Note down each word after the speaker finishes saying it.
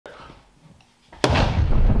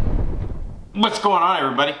What's going on,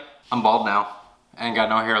 everybody? I'm bald now. I ain't got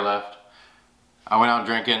no hair left. I went out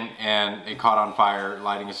drinking and it caught on fire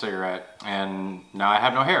lighting a cigarette, and now I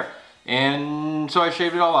have no hair. And so I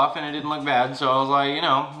shaved it all off and it didn't look bad, so I was like, you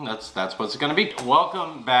know, that's what's gonna be.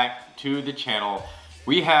 Welcome back to the channel.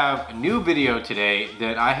 We have a new video today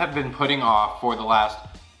that I have been putting off for the last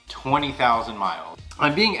 20,000 miles.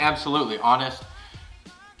 I'm being absolutely honest.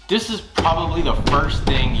 This is probably the first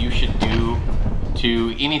thing you should do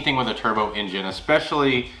to anything with a turbo engine,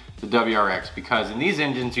 especially the WRX, because in these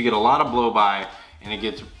engines you get a lot of blow-by and it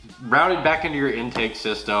gets routed back into your intake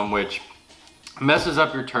system, which messes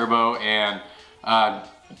up your turbo and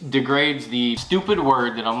degrades the stupid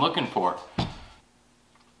word that I'm looking for.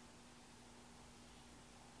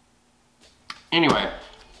 Anyway,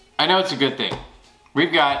 I know it's a good thing.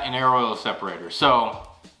 We've got an air oil separator, so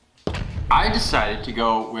I decided to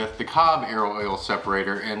go with the COBB Air Oil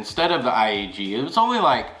Separator instead of the IAG. It was only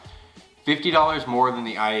like $50 more than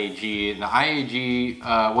the IAG, and the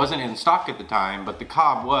IAG wasn't in stock at the time, but the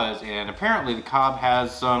COBB was, and apparently the COBB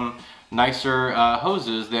has some nicer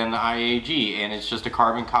hoses than the IAG, and it's just a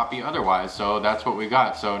carbon copy otherwise, so that's what we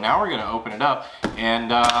got. So now we're gonna open it up and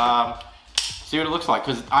see what it looks like,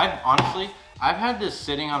 because I've had this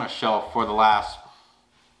sitting on a shelf for the last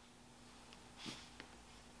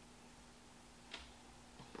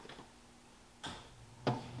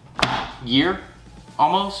year,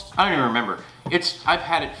 almost. I don't even remember. I've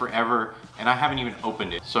had it forever and I haven't even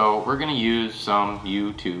opened it. So we're gonna use some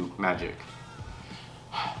YouTube magic.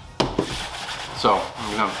 So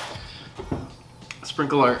I'm gonna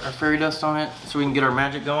sprinkle our fairy dust on it so we can get our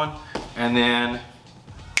magic going, and then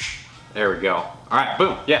there we go. All right,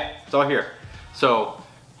 boom, yeah, it's all here. So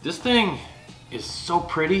this thing is so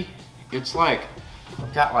pretty. It's like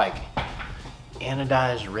got like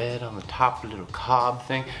anodized red on the top, little COBB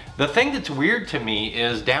thing. The thing that's weird to me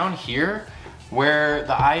is down here where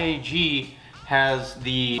the IAG has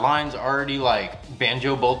the lines already like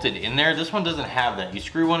banjo bolted in there. This one doesn't have that. You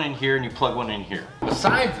screw one in here and you plug one in here.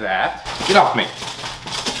 Besides that, get off me.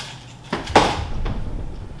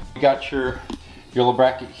 You got your little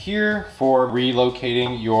bracket here for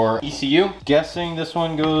relocating your ECU. Guessing this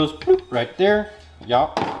one goes bloop, right there.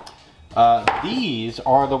 Yup. These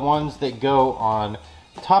are the ones that go on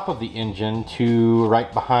top of the engine to right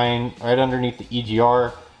underneath the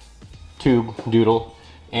EGR tube doodle.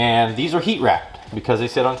 And these are heat wrapped because they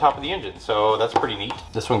sit on top of the engine. So that's pretty neat.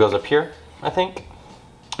 This one goes up here, I think.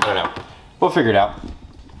 I don't know. We'll figure it out.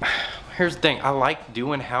 Here's the thing. I like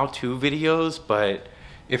doing how-to videos, but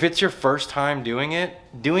if it's your first time doing it,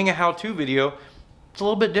 doing a how-to video, it's a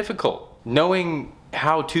little bit difficult. Knowing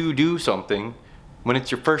how to do something when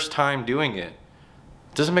it's your first time doing it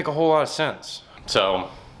doesn't make a whole lot of sense. So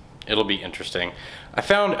it'll be interesting. I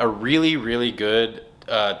found a really good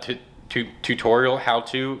tutorial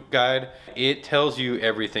how-to guide. It tells you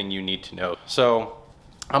everything you need to know. So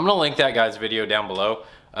I'm gonna link that guy's video down below.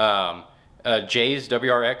 Jay's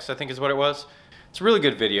WRX, I think is what it was. It's a really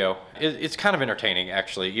good video. It's kind of entertaining,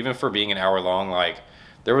 actually, even for being an hour long. Like,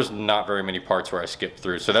 there was not very many parts where I skipped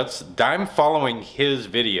through. So I'm following his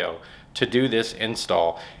video to do this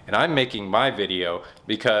install, and I'm making my video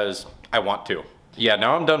because I want to. Yeah,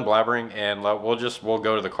 now I'm done blabbering, and we'll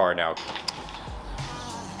go to the car now.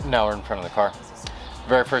 Now we're in front of the car.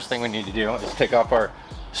 Very first thing we need to do is take off our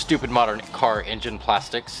stupid modern car engine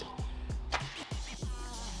plastics.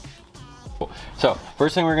 So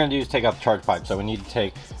first thing we're gonna do is take out the charge pipe. So we need to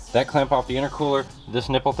take that clamp off the intercooler, this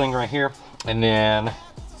nipple thing right here, and then,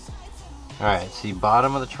 all right, see,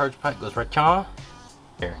 bottom of the charge pipe goes right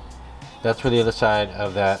here. That's where the other side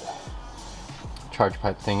of that charge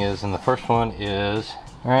pipe thing is, and the first one is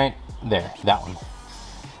right there, that one.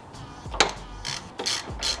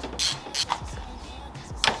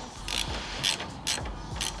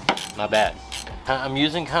 Not bad. I'm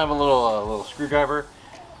using kind of a little screwdriver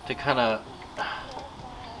to kind of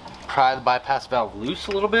pry the bypass valve loose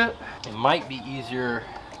a little bit. It might be easier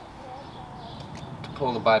to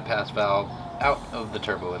pull the bypass valve out of the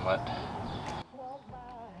turbo inlet.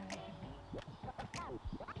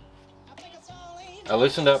 I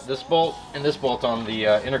loosened up this bolt and this bolt on the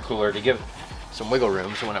intercooler to give some wiggle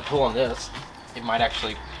room, so when I pull on this, it might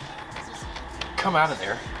actually come out of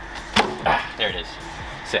there. Ah, there it is.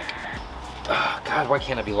 Sick. Oh, God, why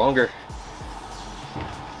can't it be longer?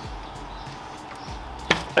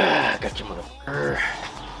 Ah, got you, motherfucker.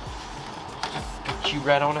 Got you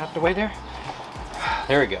right on out the way there.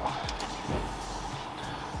 There we go.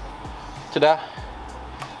 Ta-da.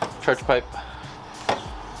 Charge pipe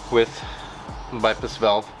with bypass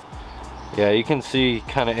valve. Yeah, you can see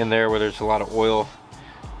kind of in there where there's a lot of oil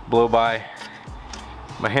blow by.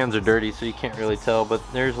 My hands are dirty, so you can't really tell, but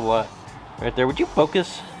there's a lot right there. Would you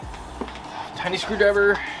focus? Tiny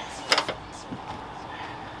screwdriver.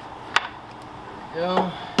 There we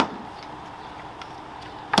go.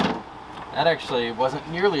 That actually wasn't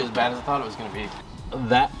nearly as bad as I thought it was going to be.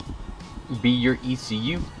 That be your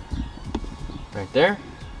ECU right there.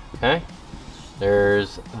 Okay.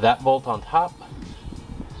 There's that bolt on top,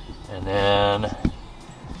 and then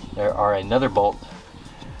there are another bolt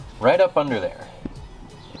right up under there.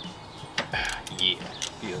 Yeah,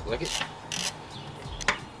 feels like it.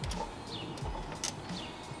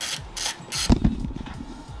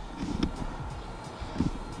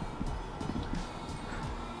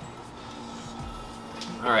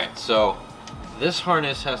 Alright, so this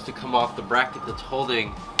harness has to come off the bracket that's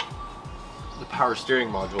holding the power steering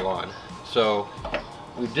module on. So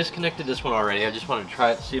we've disconnected this one already. I just wanted to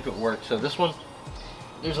try it to see if it works. So this one,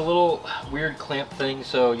 there's a little weird clamp thing,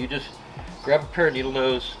 so you just grab a pair of needle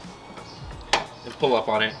nose and pull up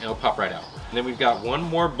on it and it'll pop right out. And then we've got one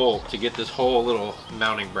more bolt to get this whole little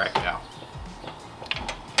mounting bracket out.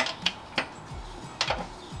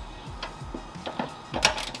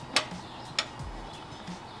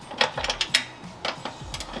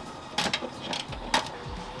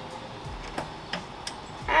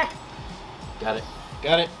 Got it.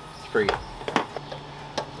 Got it. It's pretty good.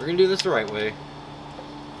 We're gonna do this the right way.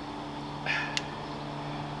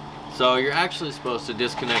 So you're actually supposed to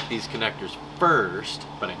disconnect these connectors first,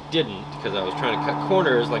 but I didn't because I was trying to cut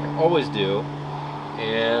corners like I always do.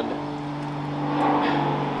 And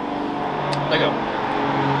let go.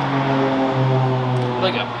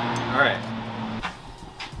 Let go. All right.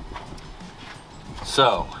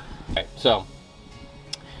 So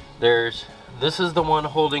this is the one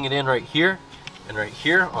holding it in right here, and right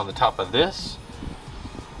here on the top of this,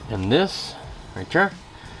 and this right there.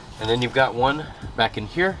 And then you've got one back in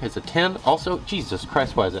here. It's a 10 also. Jesus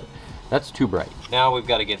Christ, why is it? That's too bright. Now we've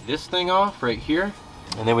got to get this thing off right here,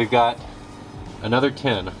 and then we've got another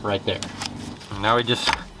 10 right there. And now we just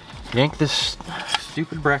yank this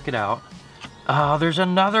stupid bracket out. Oh, there's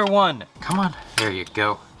another one. Come on. There you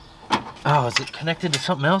go. Oh, is it connected to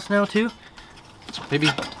something else now too? So maybe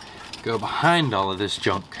go behind all of this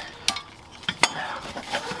junk.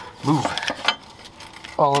 Move.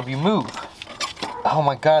 All of you move. Oh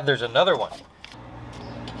my God, there's another one.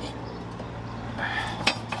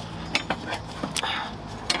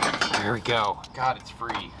 There we go. God, it's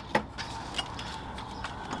free.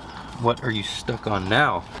 What are you stuck on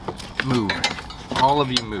now? Move. All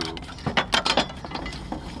of you move.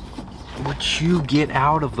 Would you get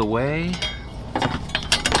out of the way?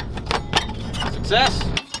 Success!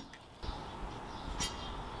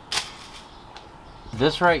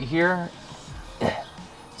 This right here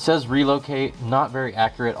says relocate, not very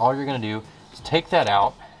accurate. All you're gonna do is take that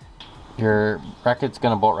out. Your bracket's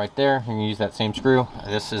gonna bolt right there. You're gonna use that same screw.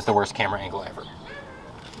 This is the worst camera angle ever.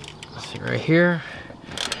 Let's see right here.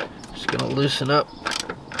 Just gonna loosen up.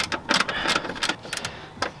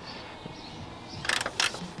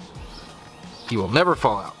 He will never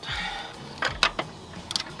fall out.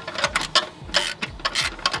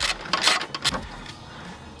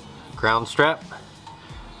 Ground strap.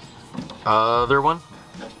 Other one.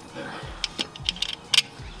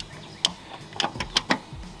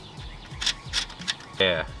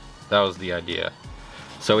 Yeah, that was the idea.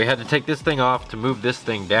 So we had to take this thing off to move this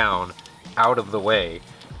thing down out of the way,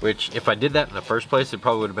 which if I did that in the first place, it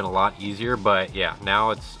probably would have been a lot easier, but yeah, now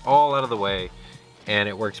it's all out of the way and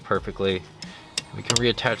it works perfectly. We can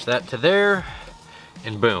reattach that to there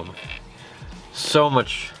and boom. So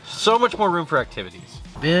much more room for activities.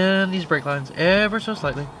 Bend these brake lines ever so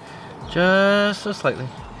slightly, just so slightly.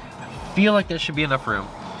 I feel like that should be enough room.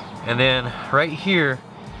 And then right here,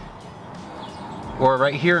 or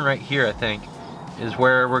right here and right here, I think, is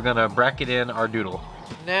where we're gonna bracket in our doodle.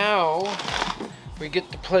 Now, we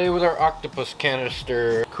get to play with our octopus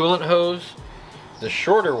canister. Coolant hose, the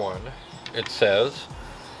shorter one, it says,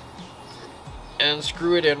 and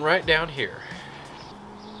screw it in right down here.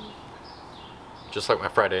 Just like my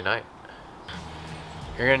Friday night.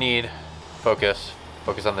 You're gonna need focus.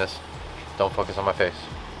 Focus on this. Don't focus on my face.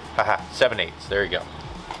 Haha, 7/8, there you go.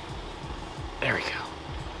 There we go.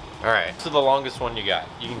 All right, this is the longest one you got.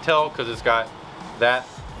 You can tell because it's got that's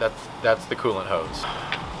the coolant hose.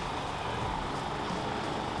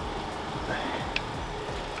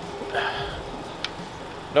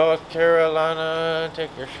 North Carolina,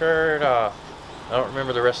 take your shirt off. I don't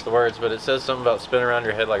remember the rest of the words, but it says something about spin around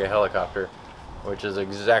your head like a helicopter, which is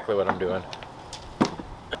exactly what I'm doing.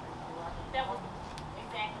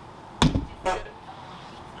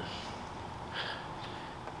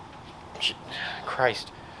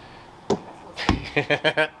 Christ.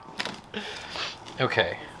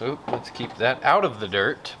 Okay, let's keep that out of the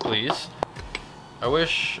dirt, please. I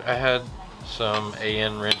wish I had some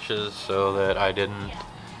AN wrenches so that I didn't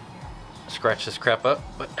scratch this crap up,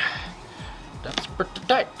 but that's pretty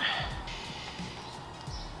tight.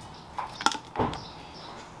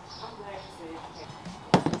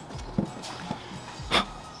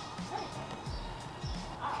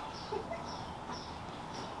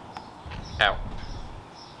 Ow.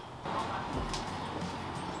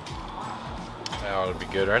 That ought to be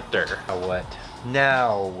good right there. What?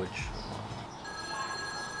 Now, which...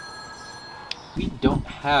 We don't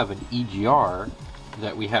have an EGR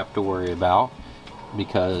that we have to worry about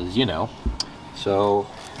because, you know. So,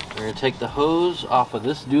 we're going to take the hose off of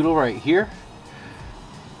this doodle right here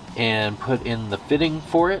and put in the fitting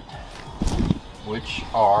for it, which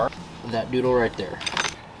are that doodle right there.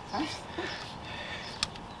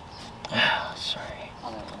 Sorry.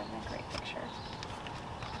 Oh, that would have been a great picture.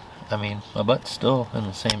 I mean, my butt's still in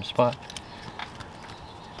the same spot.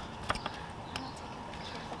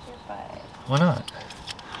 Why not?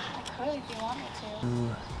 I could if you wanted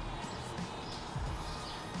to.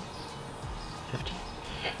 50.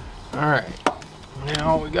 Alright.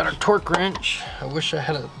 Now we got our torque wrench. I wish I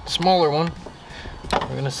had a smaller one. We're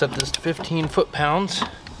going to set this to 15 foot-pounds.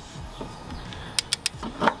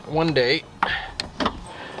 One day.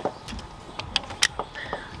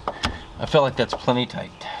 I feel like that's plenty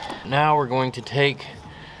tight. Now we're going to take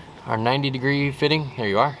our 90-degree fitting. There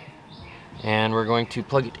you are. And we're going to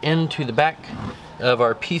plug it into the back of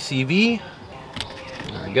our PCV.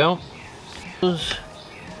 There we go.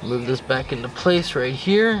 Move this back into place right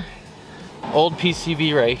here. Old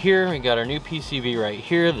PCV right here. We got our new PCV right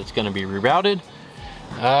here that's going to be rerouted.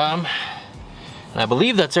 And I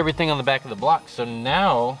believe that's everything on the back of the block. So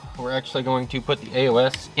now we're actually going to put the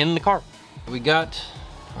AOS in the car. We got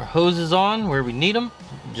our hoses on where we need them.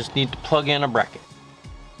 We just need to plug in a bracket.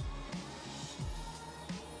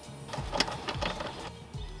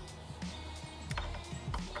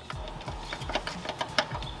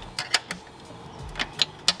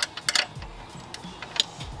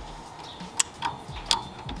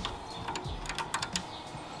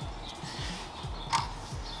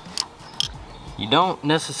 You don't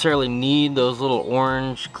necessarily need those little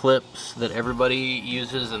orange clips that everybody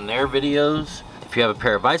uses in their videos. If you have a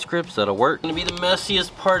pair of vice grips, that'll work. It's gonna be the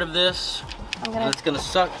messiest part of this. It's gonna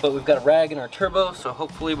suck, but we've got a rag in our turbo, so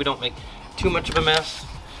hopefully we don't make too much of a mess.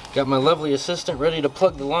 Got my lovely assistant ready to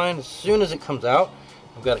plug the line as soon as it comes out.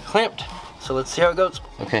 I've got it clamped, so let's see how it goes.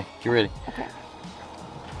 Okay, get ready. Okay.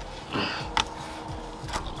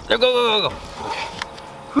 There, go.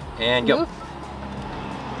 Okay. And go. Move.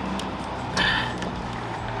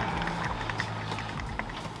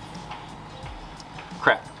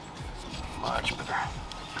 Crap. Much better.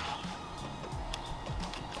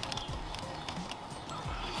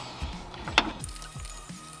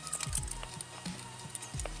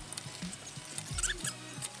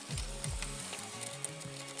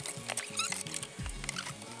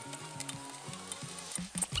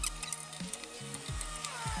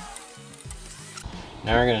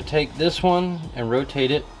 Now we're going to take this one and rotate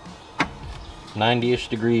it 90-ish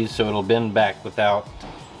degrees so it'll bend back without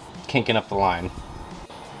kinking up the line.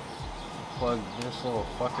 Plug this little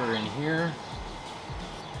fucker in here.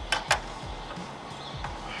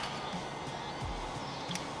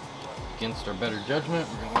 Against our better judgment,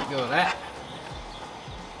 we're going to let go of that.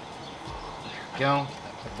 There we go. Get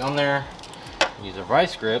that plugged on there. Use our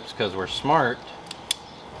vice grips because we're smart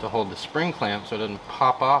to hold the spring clamp so it doesn't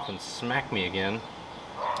pop off and smack me again.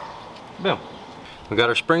 Boom. We got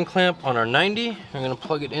our spring clamp on our 90. We're going to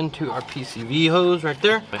plug it into our PCV hose right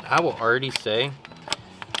there. And I will already say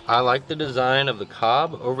I like the design of the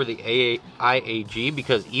COBB over the IAG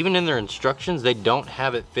because even in their instructions, they don't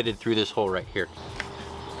have it fitted through this hole right here.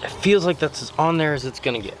 It feels like that's as on there as it's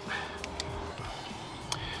gonna get.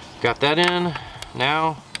 Got that in.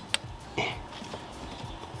 Now, we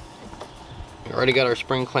already got our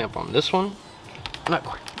spring clamp on this one. Not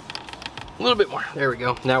quite. A little bit more. There we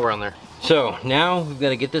go. Now we're on there. So now we've got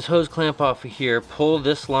to get this hose clamp off of here, pull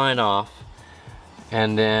this line off,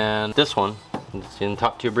 and then this one, it's in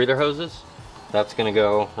top two breather hoses, that's gonna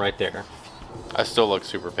go right there. I still look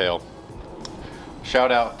super pale.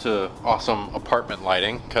 Shout out to awesome apartment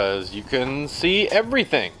lighting because you can see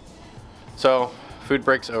everything. So food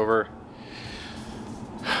break's over.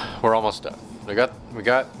 We're almost done. We got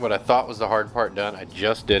what I thought was the hard part done. I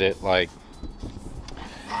just did it. Like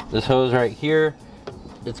this hose right here,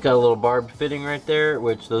 it's got a little barbed fitting right there,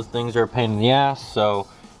 which those things are a pain in the ass. So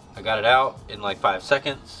I got it out in like 5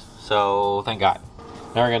 seconds. So thank God.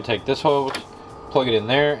 Now we're gonna take this hose, plug it in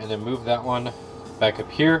there, and then move that one back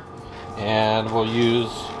up here, and we'll use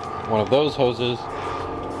one of those hoses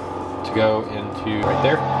to go into right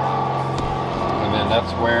there, and then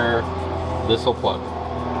that's where this will plug.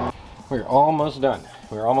 We're almost done.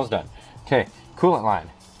 We're almost done. Okay, coolant line.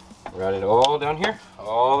 Route it all down here,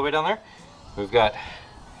 all the way down there. We've got,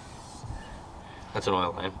 that's an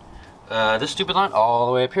oil line. This stupid line all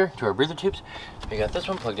the way up here to our breather tubes. We got this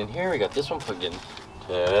one plugged in here. We got this one plugged in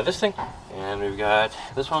to this thing, and we've got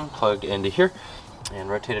this one plugged into here and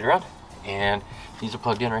rotated around. And these are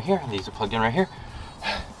plugged in right here. And these are plugged in right here.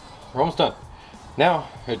 We're almost done. Now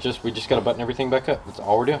we just got to button everything back up. That's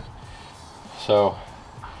all we're doing. So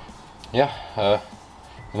yeah, and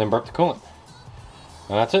then burp the coolant,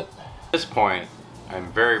 and that's it. At this point,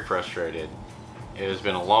 I'm very frustrated. It has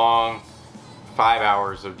been a long 5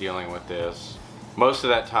 hours of dealing with this. Most of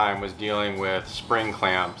that time was dealing with spring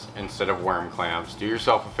clamps instead of worm clamps. Do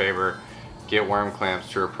yourself a favor, get worm clamps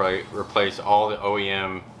to replace all the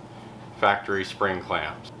OEM factory spring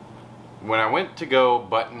clamps. When I went to go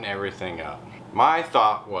button everything up, my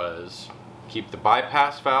thought was keep the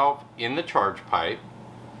bypass valve in the charge pipe,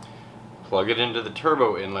 plug it into the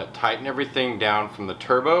turbo inlet, tighten everything down from the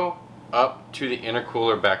turbo up to the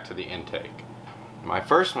intercooler back to the intake. My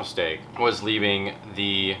first mistake was leaving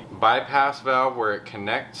the bypass valve where it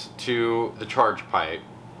connects to the charge pipe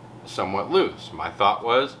somewhat loose. My thought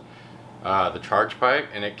was the charge pipe,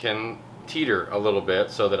 and it can teeter a little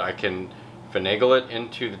bit so that I can finagle it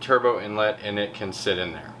into the turbo inlet and it can sit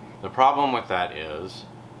in there. The problem with that is,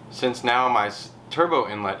 since now my turbo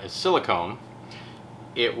inlet is silicone,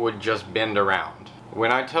 it would just bend around.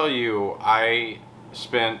 When I tell you I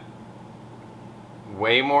spent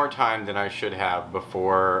way more time than I should have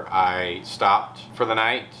before I stopped for the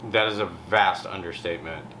night, that is a vast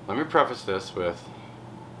understatement. Let me preface this with,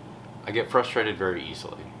 I get frustrated very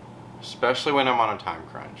easily, especially when I'm on a time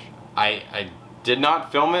crunch. I did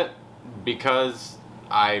not film it because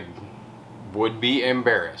I would be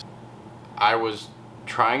embarrassed. I was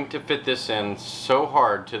trying to fit this in so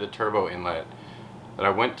hard to the turbo inlet that I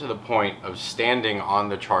went to the point of standing on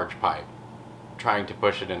the charge pipe trying to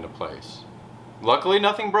push it into place. Luckily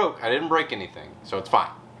nothing broke. I didn't break anything, so it's fine.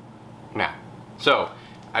 Now, so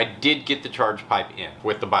I did get the charge pipe in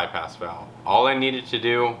with the bypass valve. All I needed to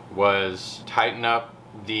do was tighten up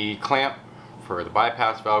the clamp for the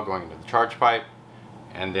bypass valve going into the charge pipe,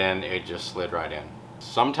 and then it just slid right in.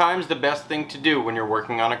 Sometimes the best thing to do when you're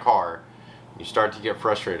working on a car, you start to get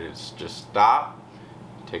frustrated, is just stop,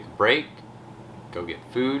 take a break, go get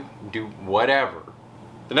food, do whatever.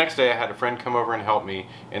 The next day I had a friend come over and help me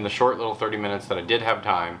in the short little 30 minutes that I did have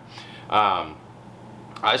time.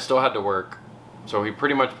 I still had to work, so he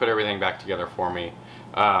pretty much put everything back together for me.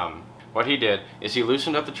 What he did is he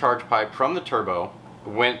loosened up the charge pipe from the turbo,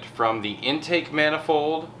 went from the intake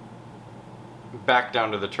manifold back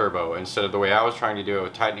down to the turbo instead of the way I was trying to do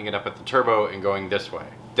it, tightening it up at the turbo and going this way.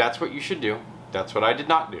 That's what you should do. That's what I did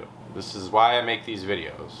not do. This is why I make these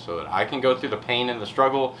videos, so that I can go through the pain and the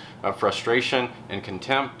struggle of frustration and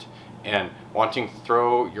contempt and wanting to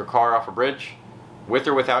throw your car off a bridge with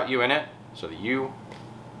or without you in it, so that you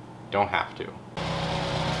don't have to.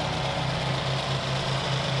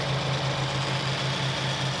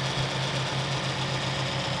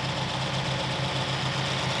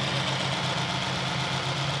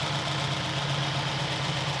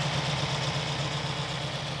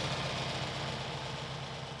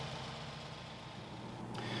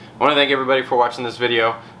 I want to thank everybody for watching this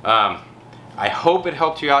video. I hope it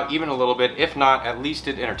helped you out even a little bit. If not, at least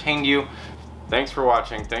it entertained you. Thanks for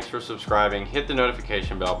watching. Thanks for subscribing. Hit the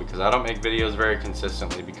notification bell, because I don't make videos very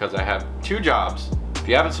consistently because I have 2 jobs. If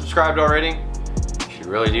you haven't subscribed already, you should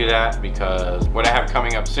really do that, because what I have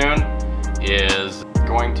coming up soon is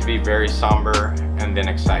going to be very somber and then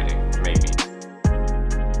exciting.